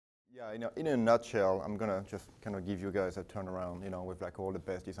Yeah, in a nutshell, I'm gonna just kind of give you guys a turnaround, with like all the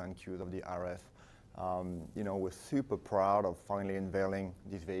best design cues of the RF. We're super proud of finally unveiling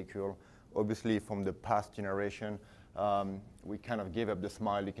this vehicle. Obviously, from the past generation, we kind of gave up the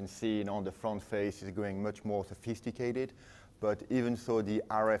smile. You can see, the front face is going much more sophisticated. But even so, the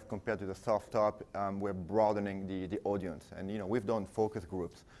RF compared to the soft top, we're broadening the audience. And we've done focus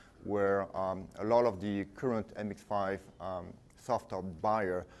groups where a lot of the current MX-5 soft top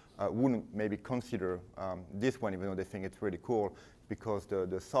buyer wouldn't maybe consider this one, even though they think it's really cool, because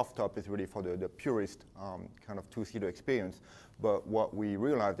the soft top is really for the purest kind of two-seater experience. But what we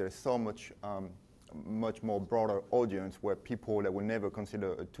realized, there's so much more broader audience where people that would never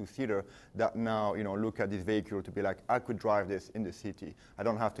consider a two-seater that now look at this vehicle to be like, I could drive this in the city. I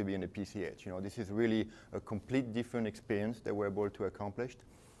don't have to be in the PCH. This is really a complete different experience that we're able to accomplish.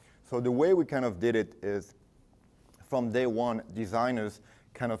 So the way we kind of did it is, from day one, designers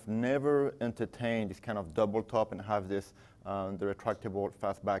kind of never entertained this kind of double top and have this the retractable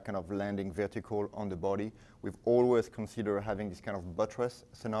fastback kind of landing vertical on the body. We've always considered having this kind of buttress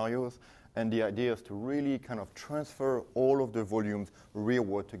scenarios, and the idea is to really kind of transfer all of the volumes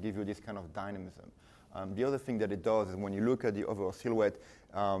rearward to give you this kind of dynamism. The other thing that it does is when you look at the overall silhouette,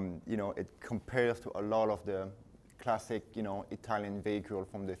 it compares to a lot of the classic, Italian vehicle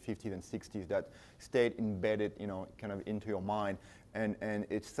from the 50s and 60s that stayed embedded, kind of into your mind, and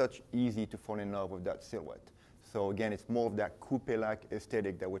it's such easy to fall in love with that silhouette. So again, it's more of that coupe-like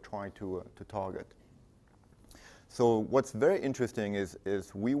aesthetic that we're trying to target. So what's very interesting is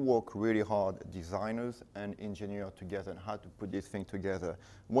we work really hard, designers and engineers together, on how to put this thing together.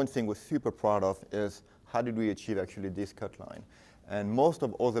 One thing we're super proud of is how did we achieve actually this cut line. And most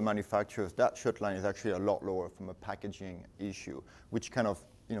of other manufacturers, that shut line is actually a lot lower from a packaging issue, which kind of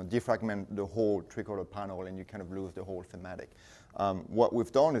defragment the whole tricolor panel, and you kind of lose the whole thematic. What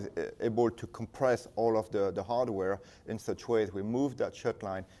we've done is able to compress all of the hardware in such ways we move that shut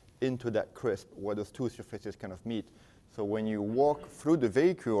line into that crisp where those two surfaces kind of meet. So when you walk through the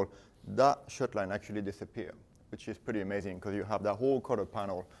vehicle, that shut line actually disappears, which is pretty amazing because you have that whole quarter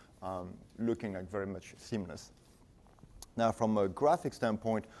panel looking like very much seamless. Now, from a graphic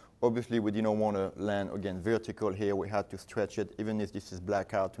standpoint, obviously we didn't want to land, again, vertical here. We had to stretch it. Even if this is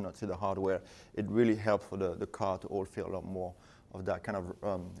black out to not see the hardware, it really helps for the car to all feel a lot more of that kind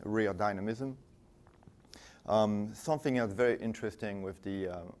of rear dynamism. Something else very interesting with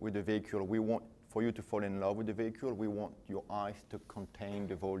the vehicle, we want for you to fall in love with the vehicle, we want your eyes to contain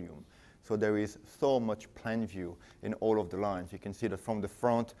the volume. So there is so much plan view in all of the lines. You can see that from the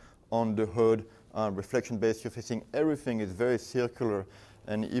front, on the hood, reflection-based surfacing, everything is very circular,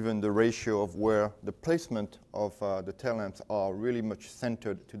 and even the ratio of where the placement of the tail lamps are really much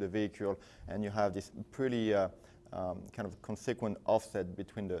centered to the vehicle, and you have this pretty kind of consequent offset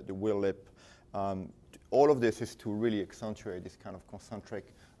between the wheel lip. All of this is to really accentuate this kind of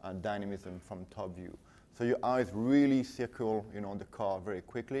concentric dynamism from top view. So your eyes really circle the car very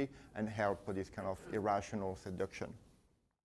quickly and help with this kind of irrational seduction.